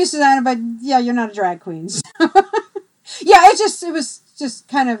 We love you, Susanna, but you're not a drag queen. So. It was just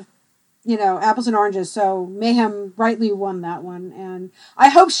kind of, apples and oranges. So Mayhem rightly won that one, and I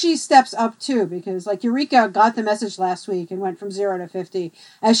hope she steps up too, because, like, Eureka got the message last week and went from 0 to 50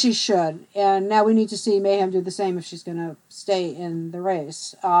 as she should, and now we need to see Mayhem do the same if she's going to stay in the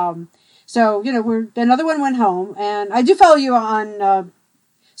race. So, another one went home, and I do follow you on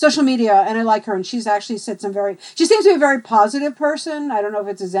social media, and I like her, and she's actually said she seems to be a very positive person. I don't know if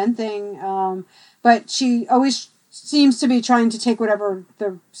it's a Zen thing, but she always seems to be trying to take whatever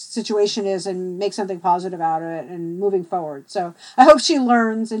the situation is and make something positive out of it and moving forward. So I hope she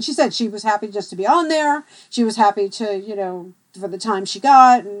learns, and she said she was happy just to be on there. She was happy to, for the time she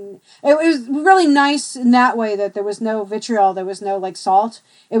got, and it was really nice in that way that there was no vitriol, there was no, like, salt.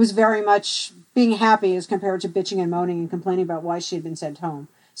 It was very much being happy as compared to bitching and moaning and complaining about why she had been sent home.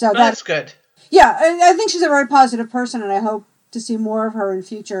 So that's good. Yeah, I think she's a very positive person, and I hope to see more of her in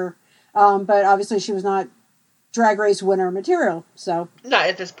future. But obviously she was not Drag Race winner material, so. Not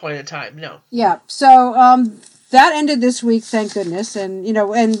at this point in time, no. Yeah, so that ended this week, thank goodness, and,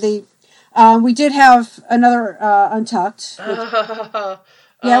 we did have another Untucked. Which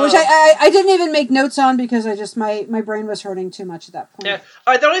I didn't even make notes on because my brain was hurting too much at that point. Yeah.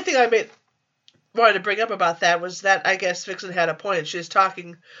 All right, the only thing I wanted to bring up about that was that I guess Vixen had a point. She was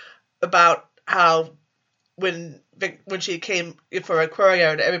talking about how when she came for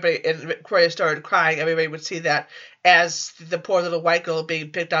Aquaria and Aquaria started crying, everybody would see that as the poor little white girl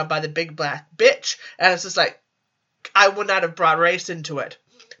being picked on by the big black bitch, and it's just like, I would not have brought race into it.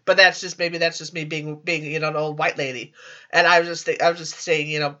 But that's just me being an old white lady, and I was just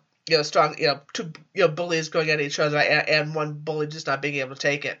saying strong two bullies going at each other and one bully just not being able to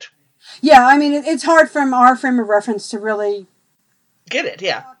take it. Yeah, I mean it's hard from our frame of reference to really get it.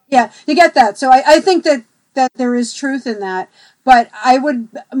 Yeah, to get that. So I think that there is truth in that, but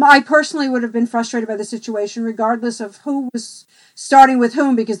I personally would have been frustrated by the situation regardless of who was starting with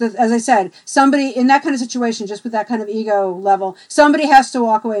whom, because as I said, somebody in that kind of situation, just with that kind of ego level, somebody has to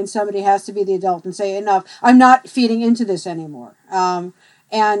walk away and somebody has to be the adult and say, enough, I'm not feeding into this anymore.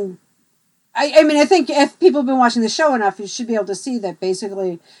 And I mean, I think if people have been watching the show enough, you should be able to see that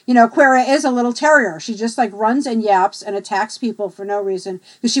basically, Aquaria is a little terrier. She just, like, runs and yaps and attacks people for no reason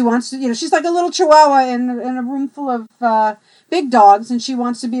because she wants to, she's like a little chihuahua in a room full of big dogs, and she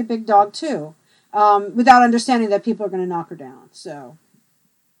wants to be a big dog too. Without understanding that people are going to knock her down. So,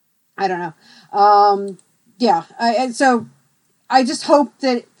 I don't know. So I just hope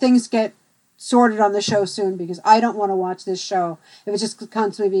that things get sorted on the show soon, because I don't want to watch this show if it's just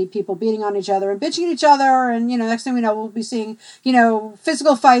constantly be people beating on each other and bitching at each other, and, next thing we know, we'll be seeing,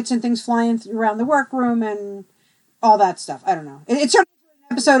 physical fights and things flying around the workroom and all that stuff. I don't know. It's sort of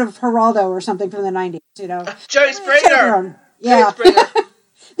an episode of Geraldo or something from the 90s, Jerry Springer! Yeah. Springer.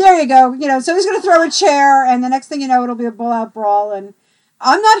 There you go. So he's going to throw a chair, and the next thing you know, it'll be a full-out brawl, and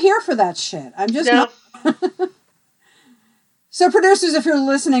I'm not here for that shit. I'm just not. So producers, if you're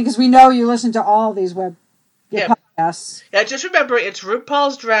listening, because we know you listen to all these podcasts. Yeah, just remember, it's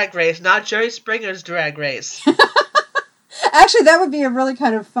RuPaul's Drag Race, not Jerry Springer's Drag Race. Actually, that would be a really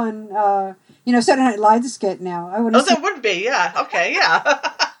kind of fun, Saturday Night Live skit now. That would be, yeah. Okay, yeah.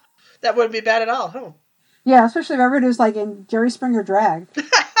 That wouldn't be bad at all, huh? Yeah, especially if everybody was like in Jerry Springer drag.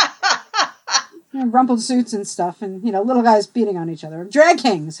 Rumpled suits and stuff, and, little guys beating on each other. Drag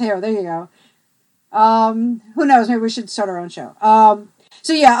kings. Here, there you go. Who knows? Maybe we should start our own show.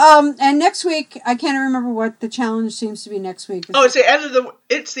 And next week, I can't remember what the challenge seems to be next week. It's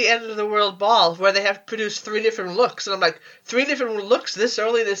the end of the world ball where they have to produce 3 different looks, and I'm like, 3 different looks this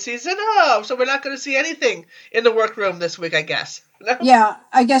early this season? Oh, so we're not going to see anything in the workroom this week, I guess. No? Yeah,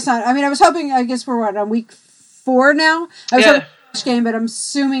 I guess not. I mean, I was hoping. I guess we're on week 4 now. I was hoping game, but I'm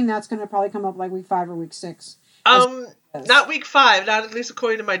assuming that's going to probably come up like week 5 or week 6. Not week 5, not at least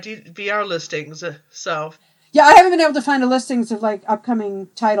according to my VR listings. So. Yeah, I haven't been able to find the listings of like upcoming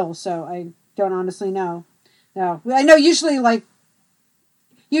titles, so I don't honestly know. No, I know usually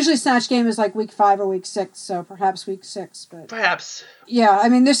Snatch Game is like week 5 or week 6, so perhaps week 6. But perhaps. Yeah, I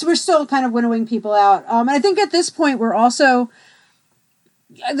mean, we're still kind of winnowing people out. And I think at this point we're also,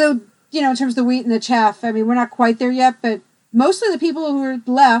 in terms of the wheat and the chaff. I mean, we're not quite there yet, but mostly the people who are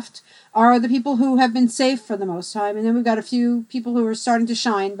left are the people who have been safe for the most time. And then we've got a few people who are starting to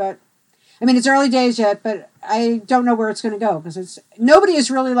shine. But, I mean, it's early days yet, but I don't know where it's going to go. Because nobody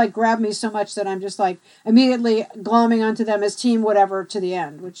has really, like, grabbed me so much that I'm just, like, immediately glomming onto them as team whatever to the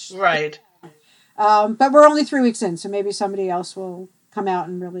end. Right. But we're only 3 weeks in, so maybe somebody else will come out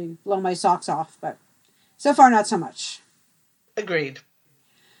and really blow my socks off. But so far, not so much. Agreed.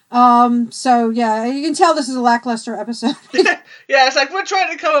 So yeah, you can tell this is a lackluster episode. Yeah, it's like we're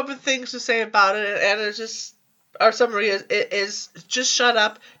trying to come up with things to say about it, and it's just, our summary is just shut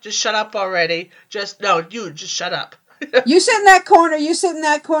up already. Just shut up. You sit in that corner, you sit in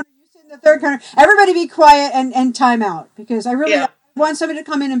that corner, you sit in the third corner. Everybody be quiet and time out, because I really want somebody to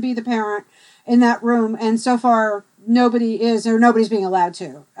come in and be the parent in that room, and so far nobody is, or nobody's being allowed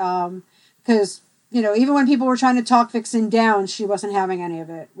to. Because even when people were trying to talk Vixen down, she wasn't having any of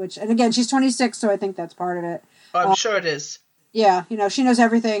it. And again, she's 26, so I think that's part of it. I'm sure it is. Yeah, she knows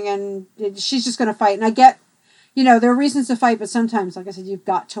everything, and she's just going to fight. And I get, there are reasons to fight, but sometimes, like I said, you've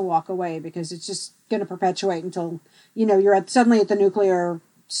got to walk away, because it's just going to perpetuate until, you're suddenly at the nuclear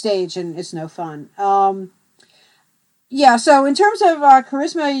stage, and it's no fun. So in terms of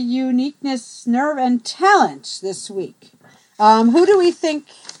charisma, uniqueness, nerve, and talent this week, who do we think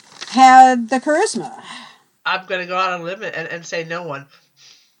had the charisma? I'm going to go out on a limb and say no one.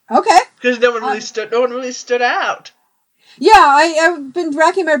 Okay. Because no one really stood out. Yeah, I've been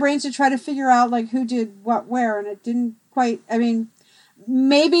racking my brains to try to figure out like who did what where, and it didn't quite. I mean,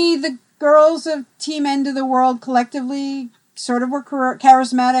 maybe the girls of Team End of the World collectively sort of were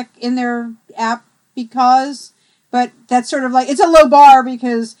charismatic in their app but that's sort of like, it's a low bar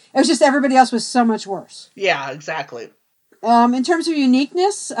because it was just everybody else was so much worse. Yeah, exactly. In terms of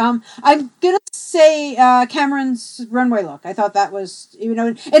uniqueness, I'm gonna say Cameron's runway look. I thought that was, in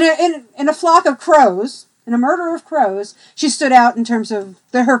a flock of crows, in a murder of crows, she stood out in terms of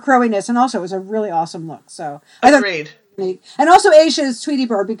her crowiness, and also it was a really awesome look. So agreed. And also Asia's Tweety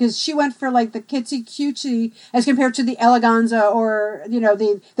Bird, because she went for like the kitsy cutesy as compared to the eleganza or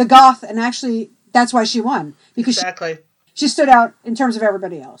the goth, and actually that's why she won, because exactly she stood out in terms of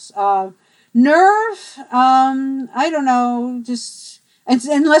everybody else. Nerve, I don't know,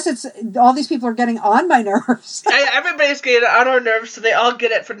 unless it's all these people are getting on my nerves. Everybody's getting on our nerves, so they all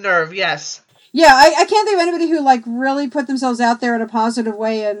get it for nerve, yes. Yeah, I can't think of anybody who like really put themselves out there in a positive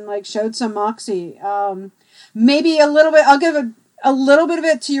way and like showed some moxie. Maybe a little bit, I'll give a little bit of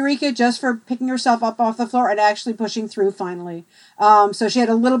it to Eureka just for picking herself up off the floor and actually pushing through finally. So she had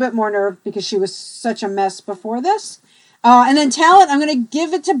a little bit more nerve because she was such a mess before this. And then talent, I'm going to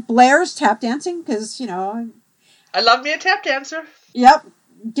give it to Blair's tap dancing because, I love me a tap dancer. Yep.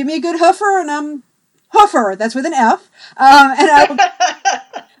 Give me a good hoofer, and I'm hoofer. That's with an F. And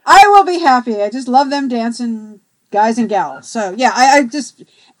I will be happy. I just love them dancing, guys and gals. So, yeah,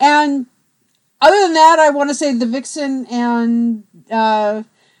 and other than that, I want to say the Vixen and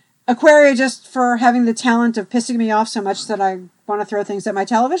Aquaria just for having the talent of pissing me off so much that I want to throw things at my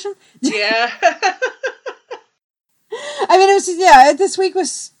television. Yeah. I mean, this week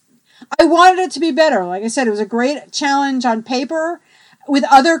was, I wanted it to be better. Like I said, it was a great challenge on paper with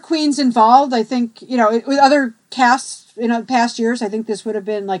other queens involved. I think, with other casts in past years, I think this would have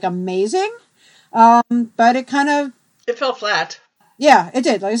been like amazing. But it It fell flat. Yeah, it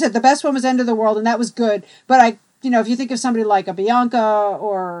did. Like I said, the best one was End of the World, and that was good. But if you think of somebody like a Bianca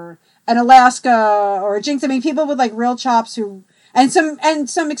or an Alaska or a Jinx, I mean, people with like real chops and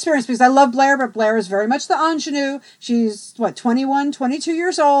some experience, because I love Blair, but Blair is very much the ingenue. She's 21, 22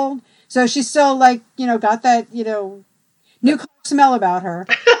 years old. So she's still like, got that, new car smell about her.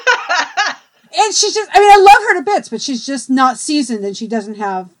 And she's just, I love her to bits, but she's just not seasoned and she doesn't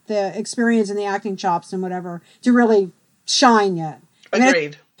have the experience and the acting chops and whatever to really shine yet.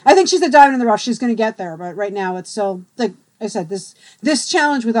 Agreed. I think she's a diamond in the rough. She's going to get there, but right now it's still, like I said, this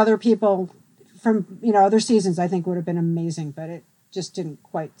challenge with other people from, other seasons I think would have been amazing, but it just didn't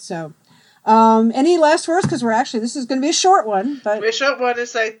quite. So, any last words? Because this is going to be a short one. But a short one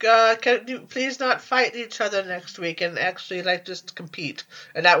is like, can you please not fight each other next week and actually just compete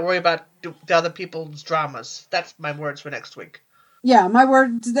and not worry about the other people's dramas. That's my words for next week. Yeah, my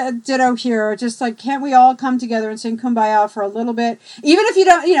word, ditto here. Just like, can't we all come together and sing Kumbaya for a little bit? Even if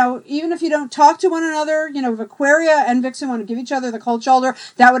you don't talk to one another, if Aquaria and Vixen want to give each other the cold shoulder,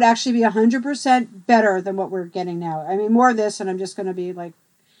 that would actually be 100% better than what we're getting now. I mean, more of this, and I'm just going to be like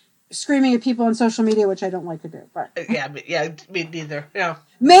screaming at people on social media, which I don't like to do. But me neither. Yeah.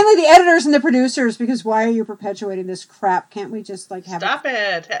 Mainly the editors and the producers, because why are you perpetuating this crap? Can't we just have Stop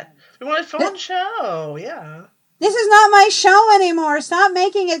it? We want a fun show. Yeah. This is not my show anymore. Stop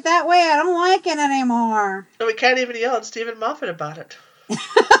making it that way. I don't like it anymore. And we can't even yell at Stephen Moffat about it.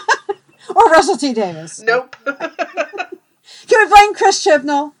 Or Russell T. Davis. Nope. Can we blame Chris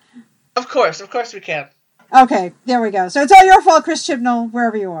Chibnall? Of course we can. Okay, there we go. So it's all your fault, Chris Chibnall,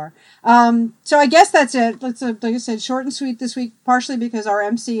 wherever you are. So I guess that's it. Let's, like I said, short and sweet this week, partially because our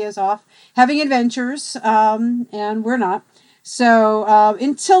Emcee is off having adventures, and we're not. So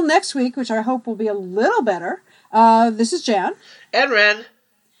until next week, which I hope will be a little better, this is Jan. And Ren.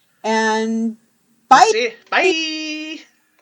 And bye. Bye.